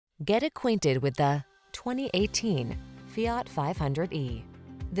Get acquainted with the 2018 Fiat 500e.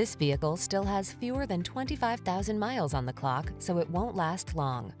 This vehicle still has fewer than 25,000 miles on the clock, so it won't last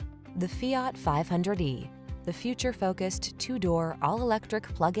long. The Fiat 500e, the future-focused two-door,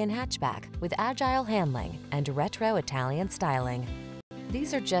 all-electric plug-in hatchback with agile handling and retro Italian styling.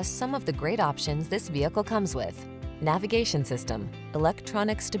 These are just some of the great options this vehicle comes with: navigation system,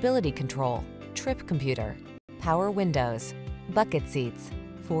 electronic stability control, trip computer, power windows, bucket seats,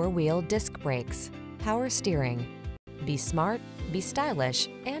 four-wheel disc brakes, power steering. Be smart, be stylish,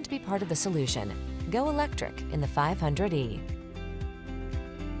 and be part of the solution. Go electric in the 500e.